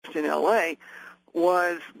exist in L.A.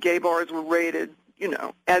 was gay bars were raided,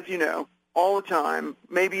 as you know, all the time,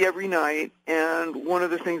 maybe every night, and one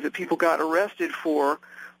of the things that people got arrested for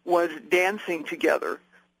was dancing together.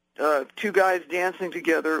 Two guys dancing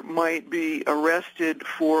together might be arrested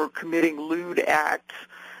for committing lewd acts,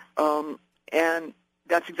 and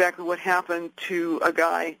that's exactly what happened to a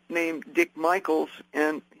guy named Dick Michaels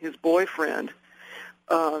and his boyfriend.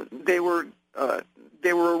 They were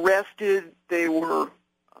arrested. They were,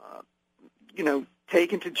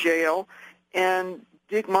 taken to jail, and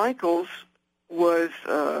Dick Michaels was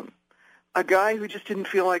a guy who just didn't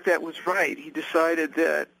feel like that was right. He decided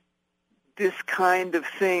that this kind of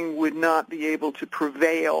thing would not be able to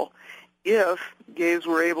prevail if gays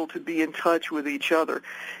were able to be in touch with each other.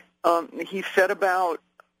 He set about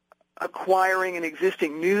acquiring an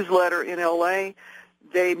existing newsletter in L.A.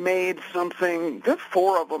 They made something, there's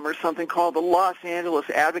 4 of them or something, called the Los Angeles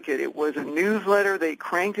Advocate. It was a newsletter. They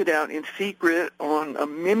cranked it out in secret on a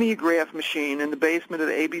mimeograph machine in the basement of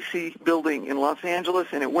the ABC building in Los Angeles,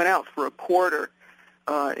 and it went out for a quarter.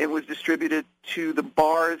 It was distributed to the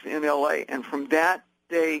bars in L.A., and from that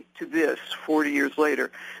day to this, 40 years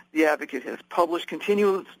later, the Advocate has published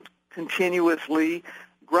continuously,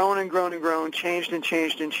 grown and grown and grown, changed and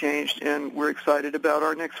changed and changed, and we're excited about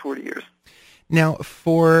our next 40 years. Now,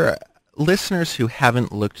 for listeners who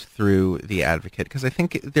haven't looked through the Advocate, because I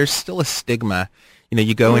think there's still a stigma,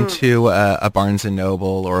 you go into a Barnes &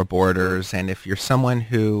 Noble or a Borders, and if you're someone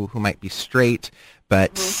who might be straight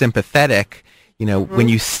but sympathetic, when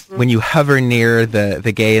you hover near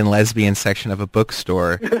the gay and lesbian section of a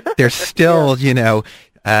bookstore, there's still,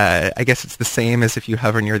 I guess it's the same as if you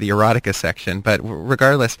hover near the erotica section, but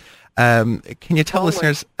regardless, can you tell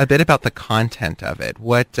listeners a bit about the content of it?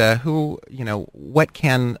 What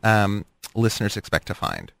can listeners expect to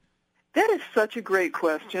find? That is such a great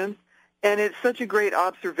question, and it's such a great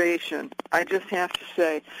observation. I just have to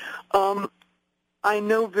say, I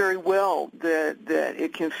know very well that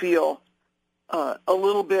it can feel a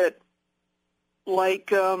little bit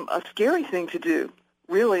like a scary thing to do.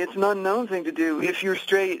 Really, it's an unknown thing to do. If you're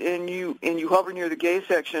straight and you hover near the gay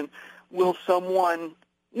section, will someone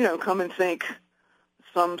come and think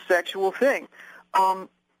some sexual thing?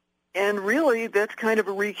 And really, that's kind of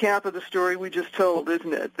a recap of the story we just told,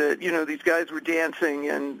 isn't it? That, these guys were dancing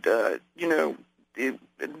and, the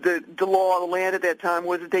law of the land at that time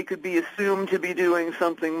was that they could be assumed to be doing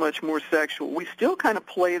something much more sexual. We still kind of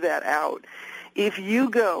play that out. If you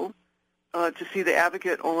go to see the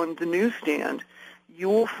Advocate on the newsstand, you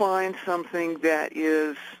will find something that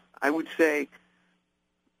is, I would say,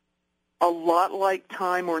 a lot like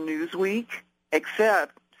Time or Newsweek,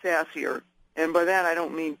 except sassier. And by that I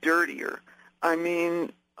don't mean dirtier. I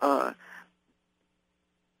mean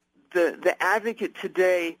the Advocate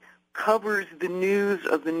today covers the news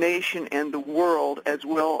of the nation and the world, as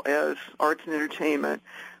well as arts and entertainment,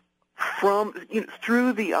 from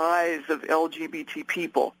through the eyes of LGBT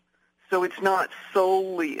people. So it's not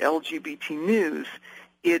solely LGBT news.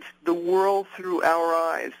 It's the world through our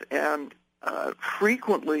eyes. And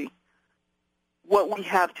frequently what we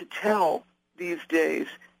have to tell these days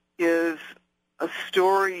is a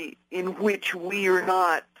story in which we are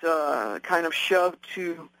not kind of shoved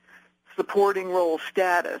to supporting role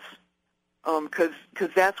status, because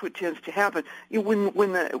that's what tends to happen.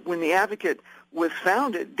 When the Advocate was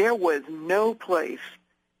founded, there was no place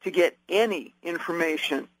to get any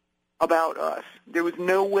information about us. There was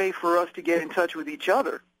no way for us to get in touch with each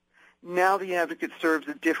other. Now the Advocate serves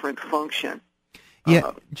a different function.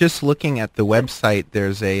 Yeah, just looking at the website,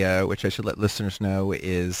 there's a, which I should let listeners know,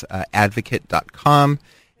 is advocate.com,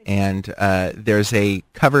 and there's a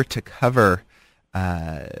cover-to-cover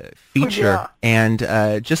feature, and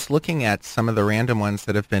just looking at some of the random ones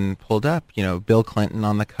that have been pulled up, Bill Clinton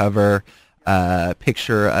on the cover,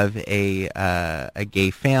 picture of a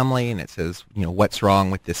gay family, and it says, what's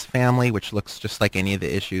wrong with this family, which looks just like any of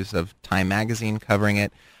the issues of Time magazine covering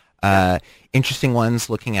it. Interesting ones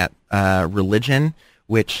looking at religion,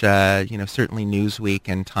 which certainly Newsweek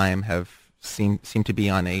and Time have seem to be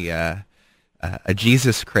on a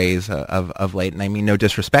Jesus craze of late, and I mean no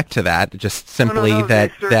disrespect to that, just simply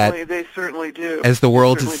they certainly do. As the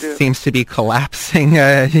world seems to be collapsing,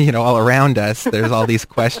 all around us, there's all these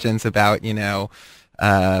questions about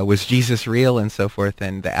was Jesus real and so forth,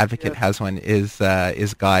 and the Advocate has one: is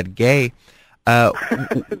God gay?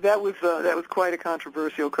 That was quite a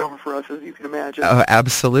controversial cover for us, as you can imagine. Oh,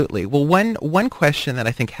 absolutely. Well, one question that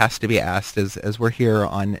I think has to be asked as we're here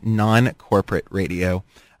on non-corporate radio,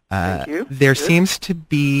 there seems to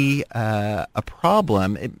be a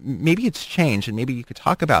problem. Maybe it's changed, and maybe you could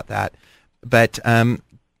talk about that. But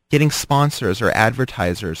getting sponsors or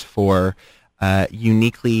advertisers for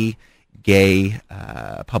uniquely gay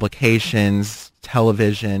publications,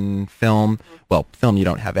 television, film. Well, film you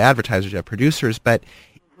don't have advertisers, you have producers, but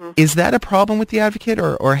is that a problem with the Advocate,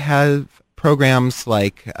 or have programs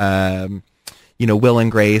like Will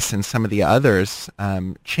and Grace and some of the others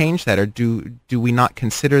changed that, or do we not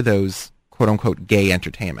consider those quote unquote gay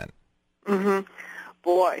entertainment?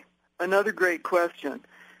 Boy, another great question.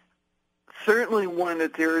 Certainly one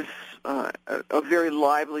that there's a very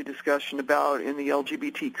lively discussion about in the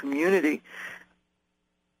LGBT community.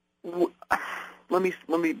 Let me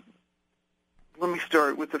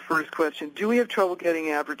start with the first question. Do we have trouble getting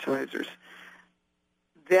advertisers?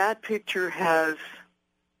 That picture has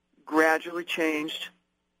gradually changed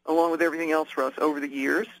along with everything else for us over the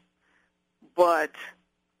years, but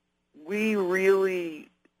we really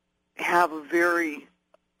have a very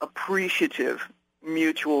appreciative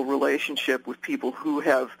mutual relationship with people who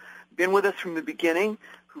have been with us from the beginning,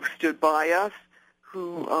 who stood by us,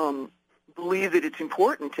 who believe that it's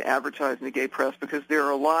important to advertise in the gay press, because there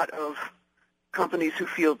are a lot of companies who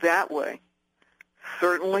feel that way.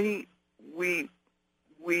 Certainly, we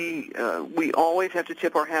always have to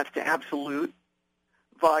tip our hats to Absolute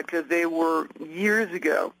Vodka. They were years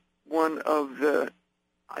ago one of the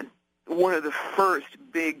first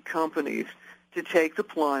big companies to take the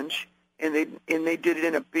plunge, and they did it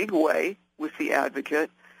in a big way with the Advocate.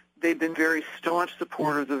 They've been very staunch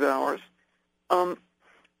supporters of ours. And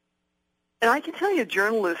I can tell you, a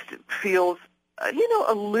journalist feels,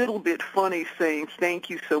 a little bit funny saying thank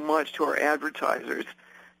you so much to our advertisers,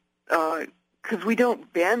 because we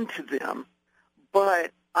don't bend to them.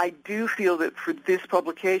 But I do feel that for this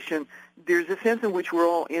publication, there's a sense in which we're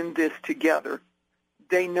all in this together.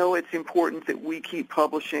 They know it's important that we keep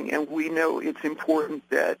publishing, and we know it's important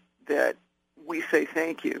that we say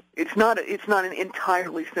thank you. It's not an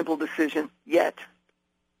entirely simple decision yet.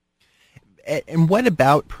 And what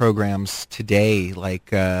about programs today,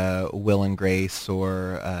 like Will and Grace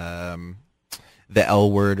or the L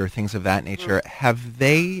Word or things of that nature? Have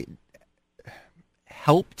they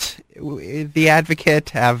helped the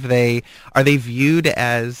Advocate? Are they viewed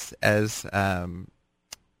as are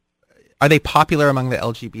they popular among the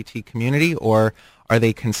LGBT community, or are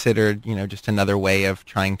they considered, just another way of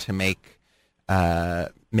trying to make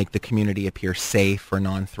the community appear safe or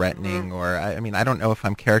non-threatening? Or I don't know if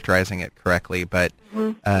I'm characterizing it correctly, but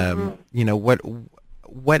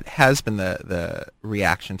what has been the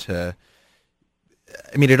reaction to?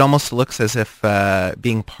 It almost looks as if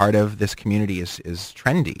being part of this community is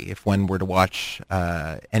trendy if one were to watch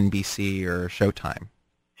NBC or Showtime.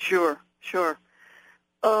 Sure.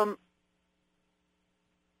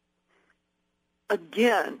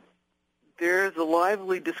 Again, there's a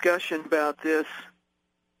lively discussion about this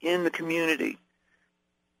in the community.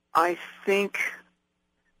 I think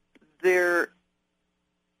let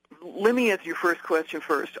me answer your first question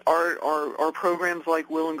first. Are programs like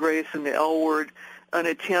Will and Grace and the L Word an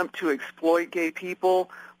attempt to exploit gay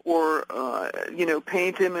people, or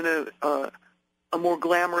paint them in a more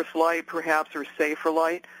glamorous light, perhaps, or safer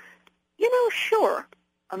light? Sure.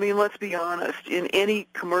 Let's be honest. In any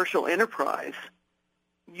commercial enterprise,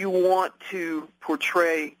 you want to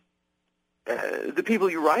portray the people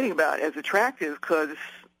you're writing about as attractive, because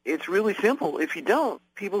it's really simple. If you don't,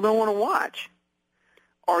 people don't want to watch.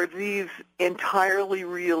 Are these entirely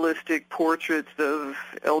realistic portraits of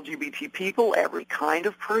LGBT people, every kind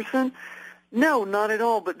of person? No, not at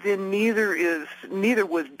all. But then neither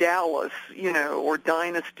was Dallas, or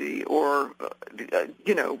Dynasty, or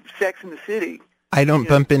Sex and the City. I don't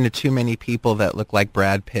bump into too many people that look like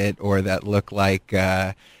Brad Pitt or that look like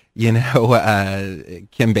Kim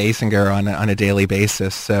Basinger on a daily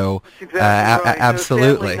basis. So exactly right.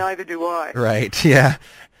 Absolutely, no, neither do I. Right? Yeah.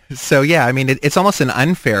 So yeah, it's almost an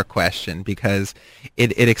unfair question, because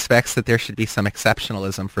it expects that there should be some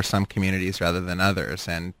exceptionalism for some communities rather than others,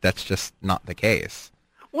 and that's just not the case.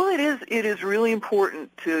 Well, it is really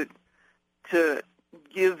important to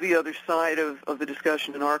give the other side of the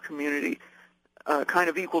discussion in our community kind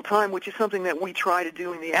of equal time, which is something that we try to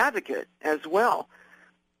do in the Advocate as well.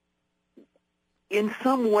 In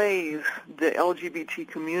some ways, the LGBT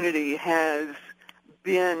community has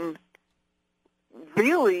been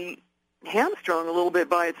really hamstrung a little bit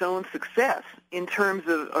by its own success in terms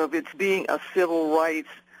of its being a civil rights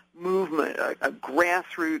movement, a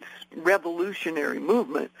grassroots revolutionary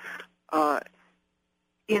movement.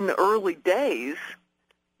 In the early days,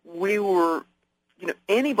 we were,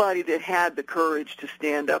 anybody that had the courage to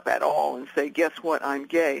stand up at all and say, guess what, I'm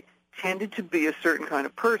gay, tended to be a certain kind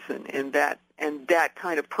of person, and that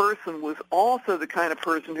kind of person was also the kind of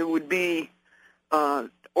person who would be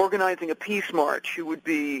organizing a peace march, who would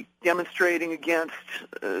be demonstrating against,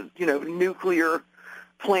 nuclear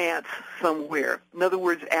plants somewhere. In other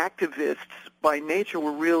words, activists by nature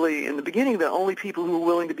were really, in the beginning, the only people who were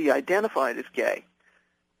willing to be identified as gay.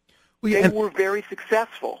 They were very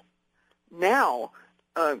successful. Now,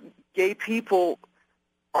 gay people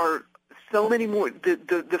are so many more.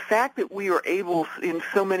 The fact that we are able in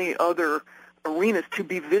so many other arenas to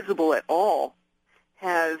be visible at all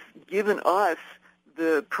has given us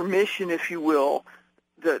the permission, if you will,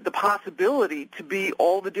 the possibility to be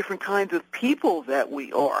all the different kinds of people that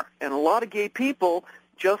we are. And a lot of gay people,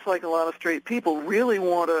 just like a lot of straight people, really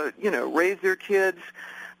want to, raise their kids,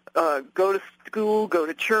 go to school, go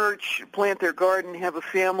to church, plant their garden, have a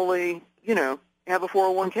family, have a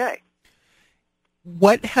 401k.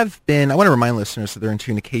 What have been, I want to remind listeners that they're in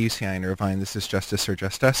tune to KUCI in Irvine. This is Justice or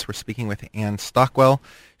Just Us. We're speaking with Ann Stockwell.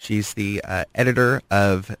 She's the editor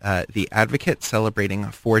of The Advocate, celebrating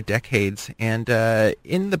 4 decades. And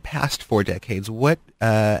in the past 4 decades, what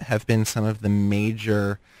have been some of the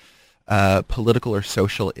major political or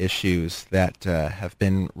social issues that have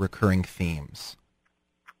been recurring themes?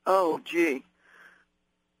 Oh, gee.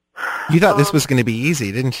 You thought this was going to be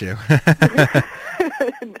easy, didn't you?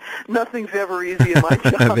 Nothing's ever easy in my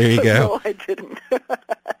job. There you go. No, I didn't.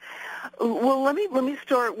 Well, let me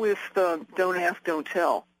start with "Don't Ask, Don't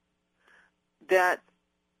Tell." That's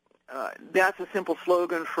a simple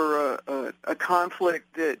slogan for a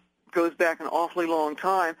conflict that goes back an awfully long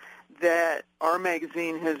time, that our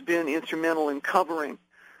magazine has been instrumental in covering.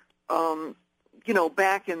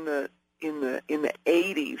 Back in the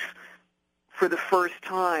 80s, for the first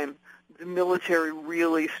time, the military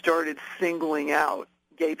really started singling out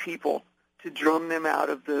gay people to drum them out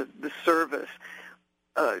of the service.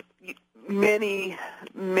 Many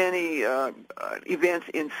events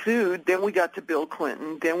ensued. Then we got to Bill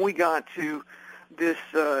Clinton. Then we got to this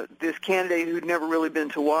candidate who'd never really been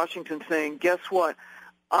to Washington saying, "Guess what?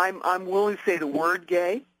 I'm willing to say the word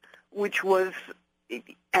gay," which was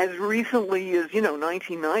as recently as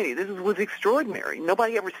 1990. This was extraordinary.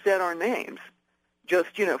 Nobody ever said our names just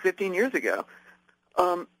 15 years ago.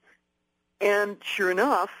 And sure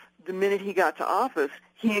enough, the minute he got to office,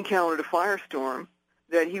 he encountered a firestorm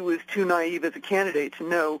that he was too naive as a candidate to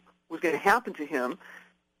know was going to happen to him,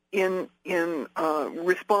 in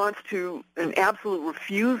response to an absolute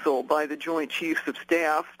refusal by the Joint Chiefs of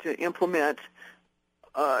Staff to implement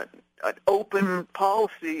an open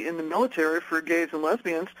policy in the military for gays and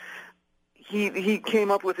lesbians. He came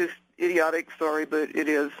up with this idiotic, sorry, but it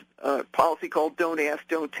is a policy called "Don't Ask,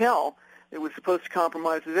 Don't Tell." It was supposed to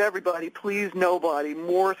compromise with everybody, please nobody.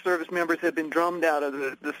 More service members have been drummed out of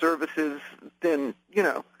the services than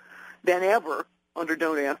ever under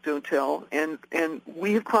 "Don't Ask, Don't Tell." And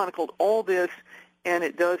we have chronicled all this, and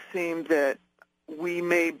it does seem that we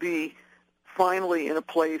may be finally in a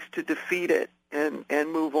place to defeat it and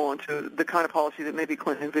move on to the kind of policy that maybe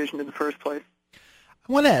Clinton envisioned in the first place.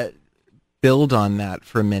 I want to build on that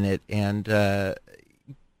for a minute, and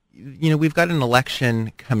we've got an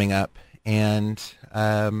election coming up, and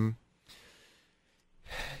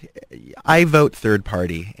I vote third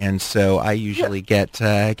party, and so I usually get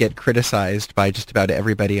criticized by just about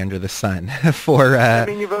everybody under the sun for.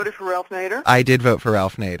 You voted for Ralph Nader? I did vote for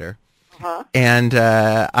Ralph Nader, and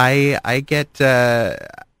I get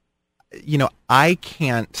I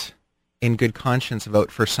can't, in good conscience,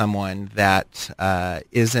 vote for someone that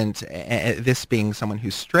isn't. This being someone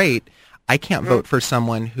who's straight, I can't vote for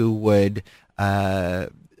someone who would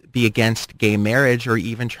be against gay marriage, or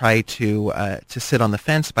even try to sit on the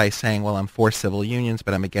fence by saying, well, I'm for civil unions,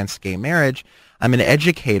 but I'm against gay marriage. I'm an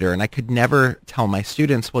educator, and I could never tell my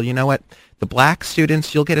students, well, you know what, the black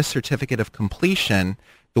students, you'll get a certificate of completion.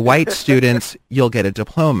 The white students, you'll get a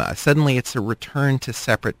diploma. Suddenly it's a return to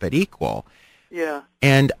separate but equal. Yeah.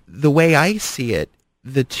 And the way I see it,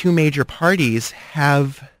 the two major parties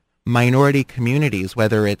have minority communities,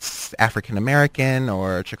 whether it's African American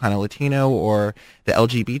or Chicano Latino or the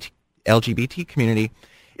LGBT community,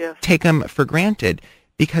 take them for granted,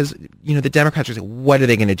 because the Democrats are saying, what are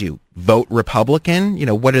they going to do? Vote Republican?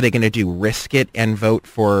 What are they going to do? Risk it and vote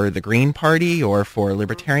for the Green Party or for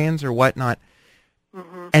libertarians or whatnot?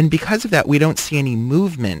 And because of that, we don't see any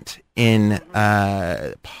movement in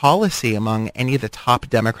policy among any of the top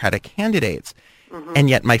Democratic candidates. And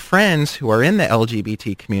yet my friends who are in the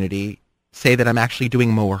LGBT community say that I'm actually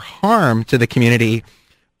doing more harm to the community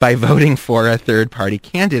by voting for a third-party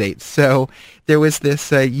candidate. So there was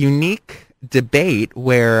this unique debate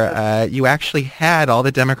where you actually had all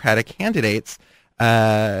the Democratic candidates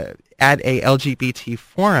at a LGBT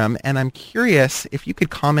forum, and I'm curious if you could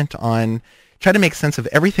comment on try to make sense of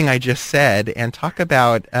everything I just said and talk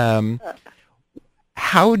about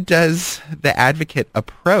how does the advocate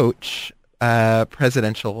approach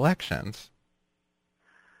presidential elections?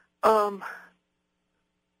 Well,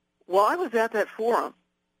 I was at that forum.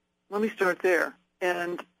 Let me start there.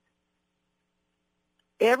 And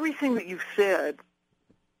everything that you've said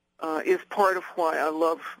is part of why I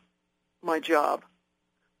love my job,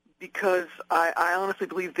 because I honestly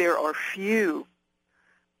believe there are few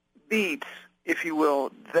beats, if you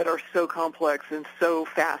will, that are so complex and so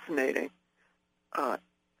fascinating. A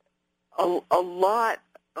lot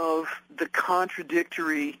of the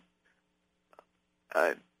contradictory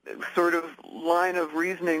sort of line of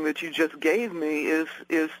reasoning that you just gave me is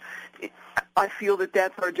I feel that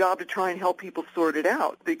that's our job to try and help people sort it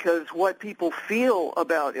out, because what people feel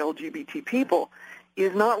about LGBT people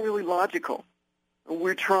is not really logical.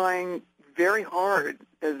 We're trying very hard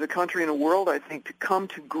as a country and a world, I think, to come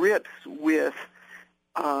to grips with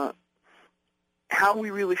how we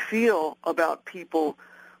really feel about people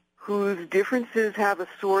whose differences have a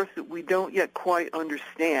source that we don't yet quite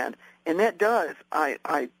understand. And that does,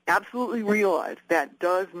 I absolutely realize, that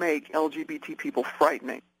does make LGBT people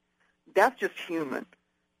frightening. That's just human.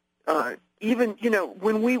 Even,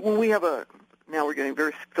 when we have now we're getting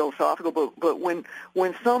very philosophical, but when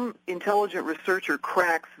some intelligent researcher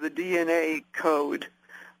cracks the DNA code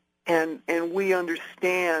and we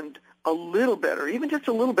understand a little better, even just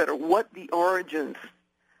a little better, what the origins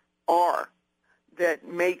are that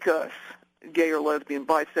make us gay or lesbian,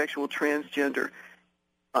 bisexual, transgender,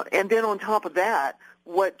 and then on top of that,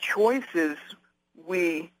 what choices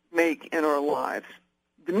we make in our lives.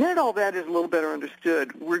 The minute all that is a little better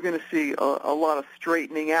understood, we're going to see a lot of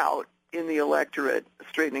straightening out in the electorate,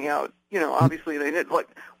 straightening out, obviously, like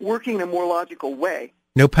working in a more logical way.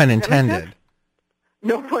 No pun intended.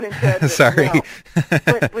 No pun intended. Sorry. No.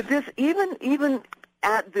 But this, even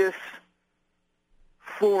at this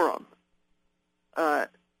forum,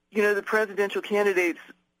 the presidential candidates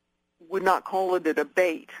would not call it a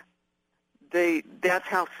debate. That's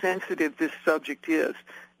how sensitive this subject is.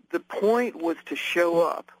 The point was to show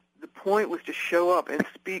up. The point was to show up and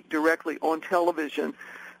speak directly on television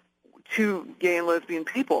to gay and lesbian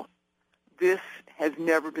people. This has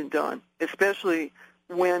never been done, especially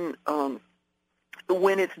when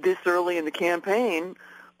it's this early in the campaign,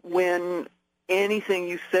 when anything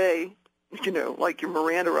you say, like your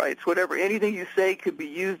Miranda rights, whatever, anything you say could be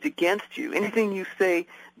used against you. Anything you say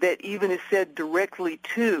that even is said directly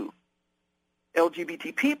to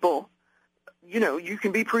LGBT people, you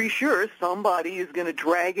can be pretty sure somebody is going to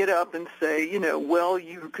drag it up and say, well,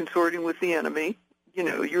 you're consorting with the enemy.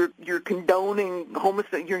 You're condoning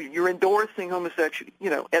you're endorsing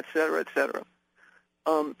homosexuality, et cetera, et cetera.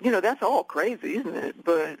 That's all crazy, isn't it?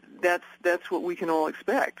 But that's what we can all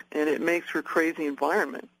expect, and it makes for a crazy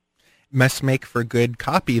environment. Must make for good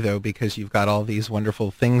copy, though, because you've got all these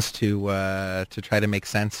wonderful things to try to make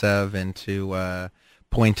sense of and to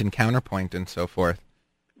point and counterpoint and so forth.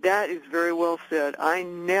 That is very well said. I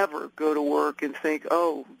never go to work and think,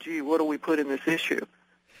 oh, gee, what do we put in this issue?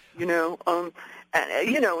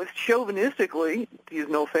 It's chauvinistically, to use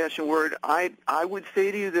an old-fashioned word, I would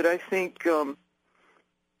say to you that I think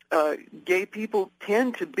gay people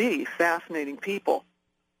tend to be fascinating people.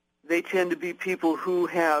 They tend to be people who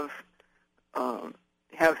have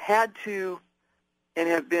had to and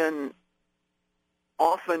have been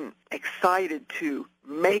often excited to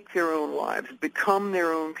make their own lives, become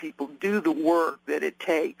their own people, do the work that it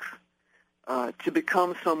takes to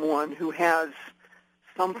become someone who has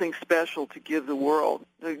something special to give the world.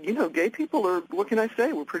 Gay people are, what can I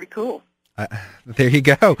say, we're pretty cool. There you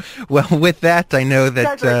go. Well, with that, I know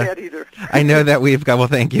that I know that we've got. Well,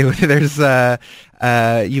 thank you. There's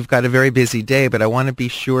you've got a very busy day, but I want to be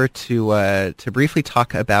sure to briefly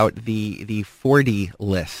talk about the 40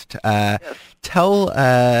 list. Yes. Tell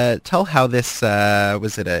how this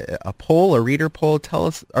was it a poll, a reader poll? Tell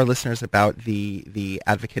us, our listeners, about the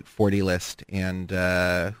Advocate 40 list and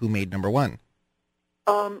who made number one.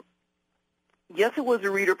 Yes, it was a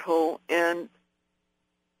reader poll, and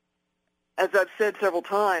as I've said several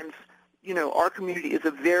times, our community is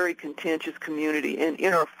a very contentious community. And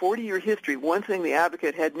in our 40-year history, one thing the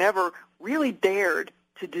Advocate had never really dared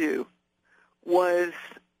to do was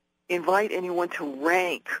invite anyone to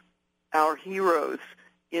rank our heroes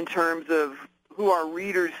in terms of who our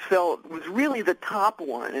readers felt was really the top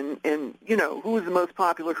one and who was the most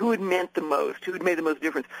popular, who had meant the most, who had made the most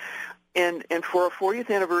difference. And for our 40th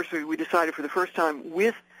anniversary, we decided for the first time,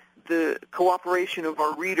 with the cooperation of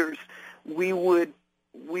our readers, we would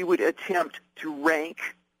attempt to rank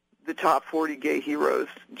the top 40 gay heroes,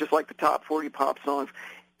 just like the top 40 pop songs.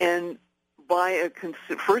 And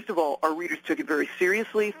first of all, our readers took it very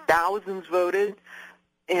seriously. Thousands voted,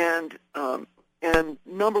 and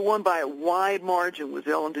number one by a wide margin was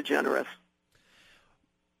Ellen DeGeneres.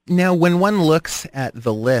 Now, when one looks at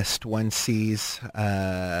the list, one sees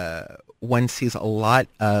a lot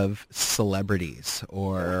of celebrities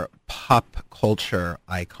or pop culture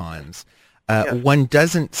icons. Yes. One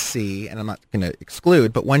doesn't see, and I'm not going to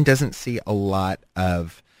exclude, but one doesn't see a lot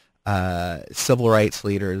of civil rights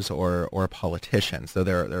leaders or politicians, though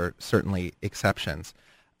there are certainly exceptions.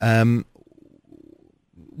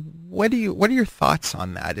 What are your thoughts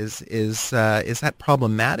on that? Is that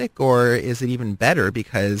problematic, or is it even better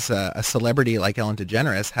because a celebrity like Ellen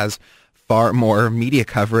DeGeneres has far more media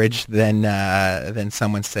coverage than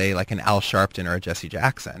someone, say, like an Al Sharpton or a Jesse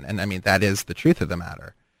Jackson? And I mean, that is the truth of the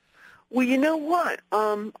matter. Well, you know what?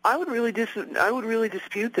 I would really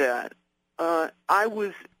dispute that. I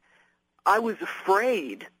was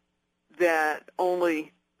afraid that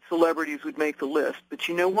only celebrities would make the list, but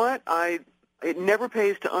you know what? It never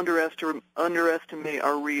pays to underestimate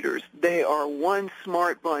our readers. They are one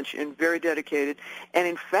smart bunch and very dedicated. And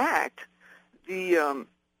in fact, the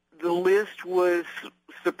list was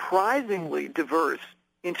surprisingly diverse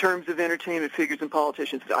in terms of entertainment figures and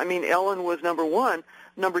politicians. I mean, Ellen was number one.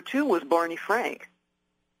 Number two was Barney Frank.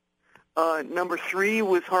 Number three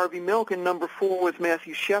was Harvey Milk, and number four was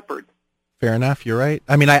Matthew Shepard. Fair enough. You're right.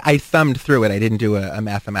 I mean, I thumbed through it. I didn't do a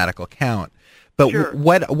mathematical count. But sure.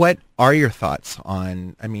 What are your thoughts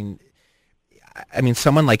on? I mean,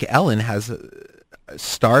 someone like Ellen has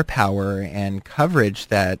star power and coverage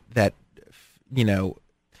that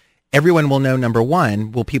everyone will know number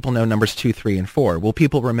one. Will people know numbers 2, 3, and 4? Will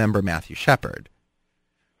people remember Matthew Shepard?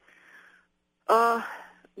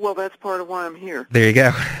 Well, that's part of why I'm here. There you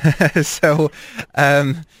go. So,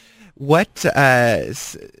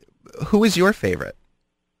 who is your favorite?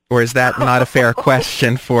 Or is that not a fair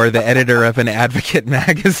question for the editor of an Advocate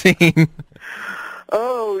magazine?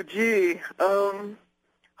 Oh, gee.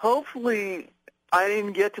 Hopefully I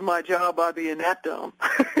didn't get to my job by being that dumb.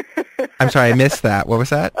 I'm sorry, I missed that. What was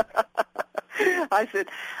that? I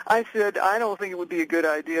said, I don't think it would be a good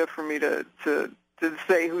idea for me to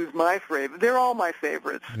say who's my favorite. They're all my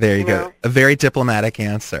favorites. There you go. A very diplomatic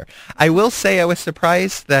answer. I will say I was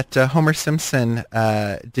surprised that Homer Simpson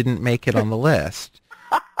didn't make it on the list.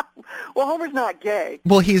 Well, Homer's not gay.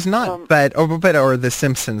 Well, he's not, but the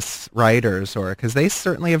Simpsons writers, or because they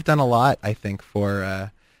certainly have done a lot, I think,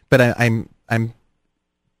 for. But I'm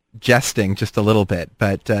jesting just a little bit,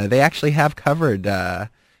 but they actually have covered, the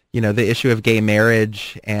issue of gay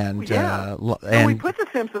marriage and. Yeah. And we put the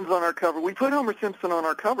Simpsons on our cover. We put Homer Simpson on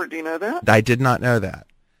our cover. Do you know that? I did not know that.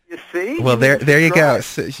 You see? Well, there you go.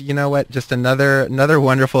 So, you know what? Just another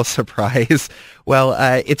wonderful surprise. Well,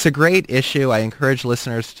 it's a great issue. I encourage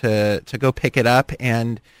listeners to go pick it up,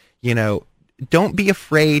 and don't be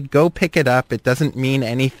afraid. Go pick it up. It doesn't mean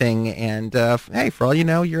anything. And hey, for all you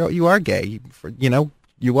know, you are gay.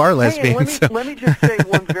 You are lesbian. Hey, let me just say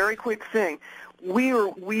one very quick thing. We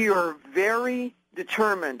are very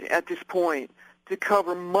determined at this point to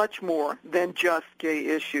cover much more than just gay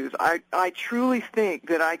issues. I truly think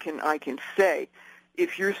that I can say,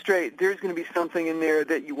 if you're straight, there's going to be something in there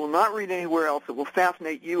that you will not read anywhere else that will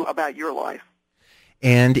fascinate you about your life.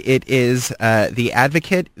 And it is The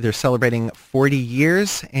Advocate. They're celebrating 40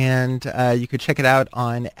 years, and you could check it out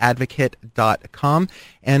on advocate.com.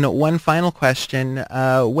 And one final question,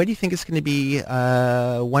 what do you think is going to be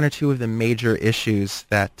one or two of the major issues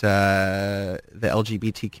that the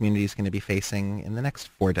LGBT community is going to be facing in the next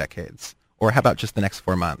 4 decades? Or how about just the next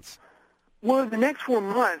 4 months? Well, the next 4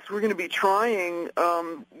 months, we're going to be trying,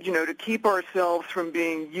 to keep ourselves from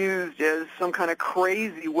being used as some kind of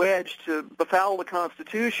crazy wedge to befoul the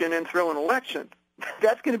Constitution and throw an election.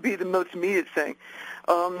 That's going to be the most immediate thing.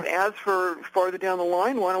 As for farther down the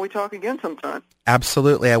line, why don't we talk again sometime?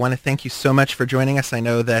 Absolutely. I want to thank you so much for joining us. I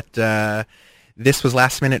know that this was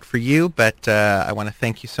last minute for you, but I want to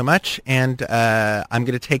thank you so much. And I'm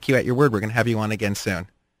going to take you at your word. We're going to have you on again soon.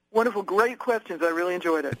 Wonderful. Great questions. I really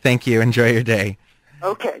enjoyed it. Thank you. Enjoy your day.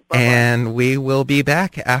 Okay. Bye-bye. And we will be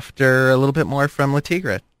back after a little bit more from La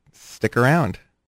Tigre. Stick around.